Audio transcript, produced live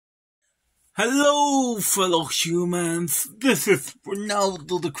Hello, fellow humans. This is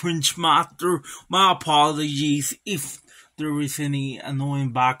Ronaldo the Cringe Master. My apologies if there is any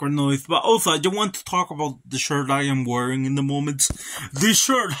annoying background noise, but also I just want to talk about the shirt I am wearing in the moment. This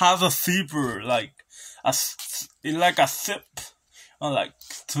shirt has a zipper, like a zip, like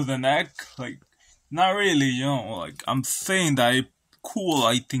to the neck. Like, not really, Like I'm saying that it's cool.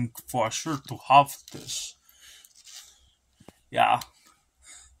 I think for a shirt to have this. Yeah.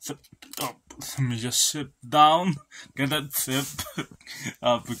 So, let me just sit down, get that zip,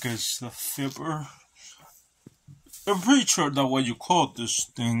 because the zipper. I'm pretty sure that what you call this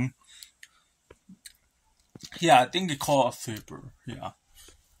thing. Yeah, I think it called a zipper. Yeah.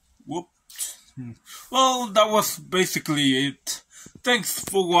 Whoops. Well, that was basically it. Thanks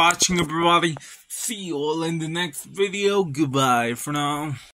for watching, everybody. See you all in the next video. Goodbye for now.